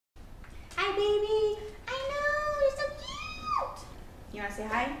Hi, baby. I know, you're so cute. You want to say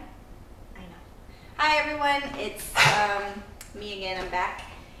hi? I know. Hi, everyone. It's me again. I'm back.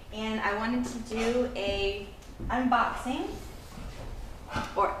 And I wanted to do an unboxing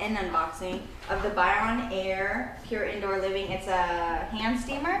of the BonAire Pure Indoor Living. It's a hand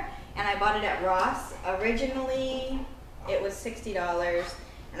steamer, and I bought it at Ross. Originally, it was $60.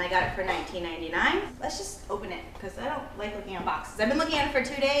 And I got it for $19.99. Let's just open it, because I don't like looking at boxes. I've been looking at it for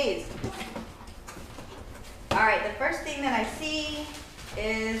 2 days. All right, the first thing that I see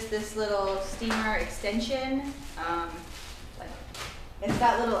is this little steamer extension. It's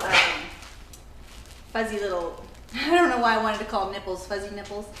got little fuzzy little, I don't know why I wanted to call them nipples, fuzzy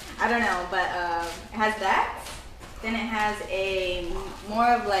nipples. I don't know, but it has that. Then it has a more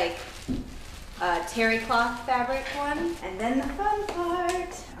of like terry cloth fabric one. And then the fun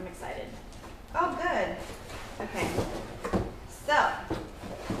part. I'm excited. Oh, good. Okay. So,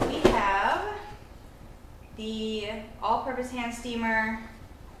 we have the all-purpose hand steamer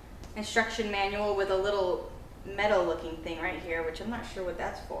instruction manual with a little metal looking thing right here, which I'm not sure what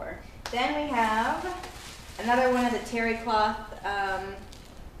that's for. Then we have another one of the terry cloth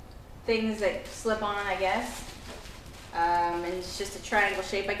things that slip on, I guess. And it's just a triangle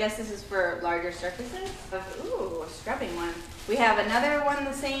shape. I guess this is for larger surfaces. Ooh, a scrubbing one. We have another one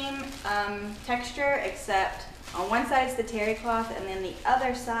the same texture, except on one side it's the terry cloth, and then the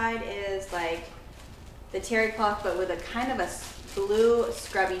other side is like the terry cloth, but with a kind of a blue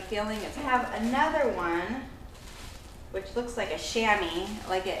scrubby feeling. I have another one, which looks like a chamois,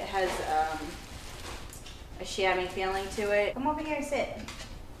 like it has a chamois feeling to it. Come over here and sit.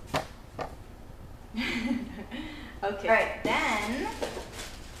 Okay. All right, then,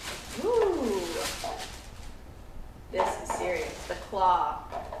 ooh, this is serious, the claw.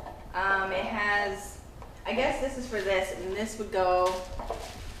 It has, I guess this is for this, and this would go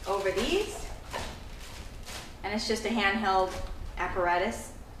over these, and it's just a handheld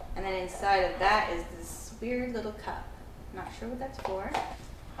apparatus, and then inside of that is this weird little cup. Not sure what that's for.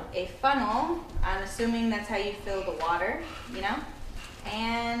 A funnel, I'm assuming that's how you fill the water, you know?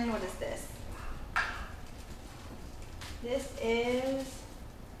 And what is this? This is,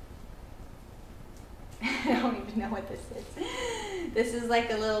 I don't even know what this is. This is like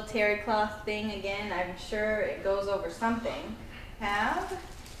a little terry cloth thing again. I'm sure it goes over something. Have,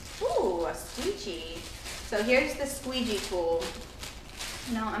 ooh, a squeegee. So here's the squeegee tool.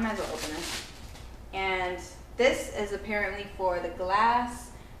 No, I might as well open this. And this is apparently for the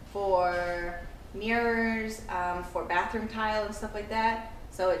glass, for mirrors, for bathroom tile and stuff like that.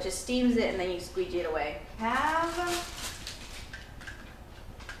 So it just steams it and then you squeegee it away. Have,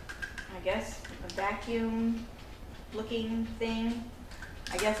 I guess, a vacuum looking thing.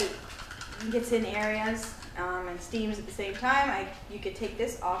 I guess it gets in areas and steams at the same time. You could take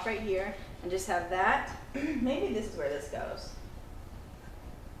this off right here and just have that. Maybe this is where this goes.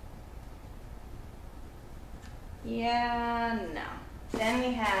 Yeah, no. Then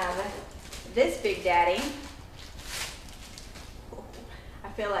we have this big daddy.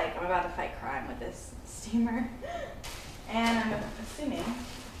 I feel like I'm about to fight crime with this steamer. And I'm assuming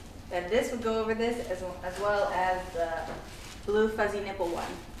that this would go over this as well as the blue fuzzy nipple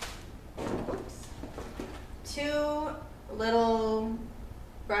one. Oops. Two little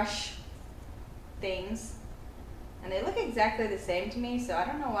brush things. And they look exactly the same to me, so I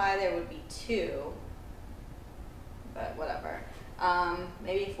don't know why there would be two. But whatever.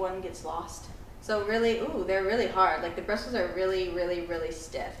 Maybe if one gets lost. So really, ooh, they're really hard. Like the bristles are really, really, really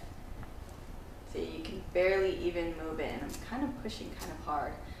stiff. So you can barely even move in. I'm kind of pushing kind of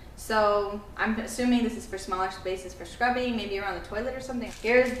hard. So I'm assuming this is for smaller spaces for scrubbing, maybe around the toilet or something.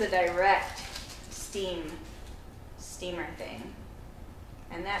 Here's the direct steamer thing.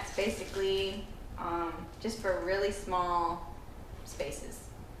 And that's basically just for really small spaces.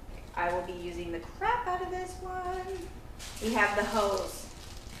 I will be using the crap out of this one. We have the hose.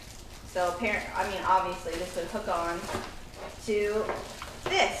 So obviously this would hook on to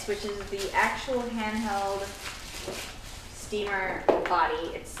this, which is the actual handheld steamer body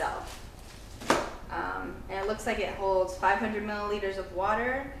itself. And it looks like it holds 500 milliliters of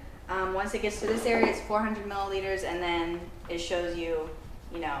water. Once it gets to this area, it's 400 milliliters, and then it shows you,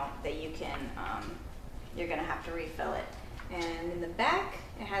 that you can, you're gonna have to refill it. And in the back,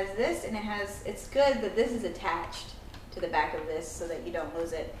 it has this, and it's good that this is attached to the back of this so that you don't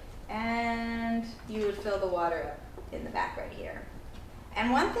lose it. And you would fill the water up in the back right here.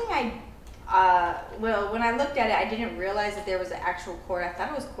 And one thing when I looked at it, I didn't realize that there was an actual cord. I thought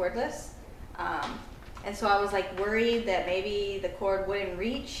it was cordless. And so I was like worried that maybe the cord wouldn't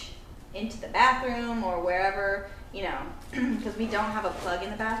reach into the bathroom or wherever you know, because we don't have a plug in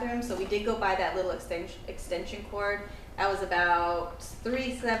the bathroom, so we did go buy that little extension cord. That was about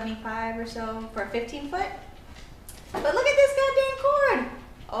 $3.75 or so for a 15-foot. But look at this goddamn cord.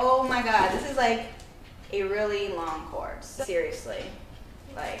 Oh my God, this is like a really long cord. Seriously,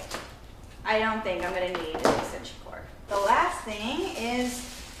 like, I don't think I'm gonna need an extension cord. The last thing is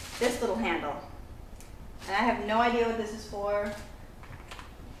this little handle. And I have no idea what this is for.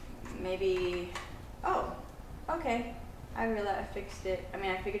 Maybe, oh, okay. I realized I fixed it. I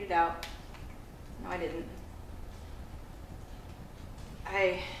mean, I figured it out. No, I didn't.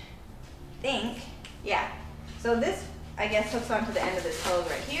 I think, yeah. So this, I guess, hooks onto the end of this hose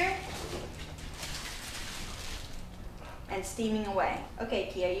right here. And steaming away. Okay,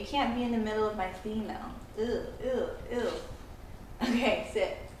 Kia, you can't be in the middle of my steam now. Ew, ew, ew. Okay,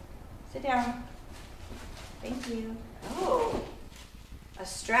 sit. Sit down. Thank you. Oh, a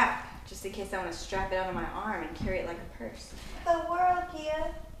strap, just in case I want to strap it onto my arm and carry it like a purse. What the world,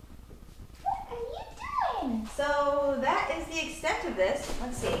 Kia? What are you doing? So that is the extent of this.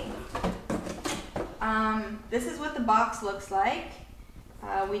 Let's see. This is what the box looks like.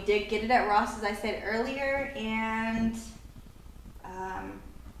 We did get it at Ross, as I said earlier, and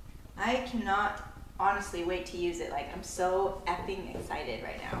I cannot honestly wait to use it. Like, I'm so effing excited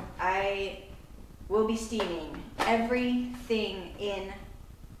right now. I will be steaming everything in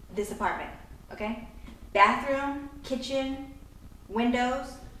this apartment, okay? Bathroom, kitchen,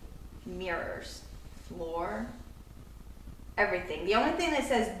 windows, mirrors, floor, everything. The only thing that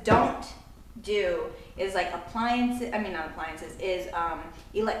says don't do is like appliances, I mean not appliances, is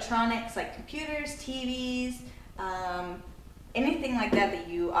electronics like computers, TVs, anything like that that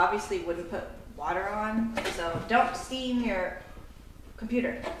you obviously wouldn't put water on. So don't steam your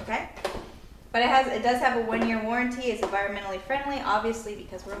computer, okay? But it does have a 1-year warranty. It's environmentally friendly, obviously,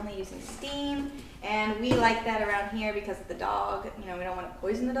 because we're only using steam, and we like that around here because of the dog. You know, we don't want to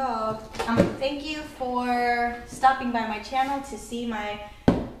poison the dog. Thank you for stopping by my channel to see my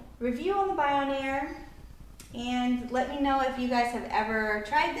review on the BonAire, and let me know if you guys have ever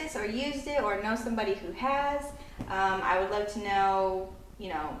tried this or used it or know somebody who has. I would love to know, you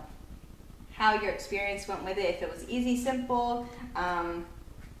know, how your experience went with it, if it was easy, simple,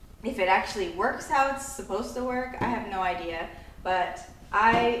 if it actually works how it's supposed to work. I have no idea, but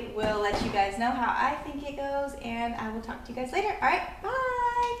I will let you guys know how I think it goes, and I will talk to you guys later. All right, bye.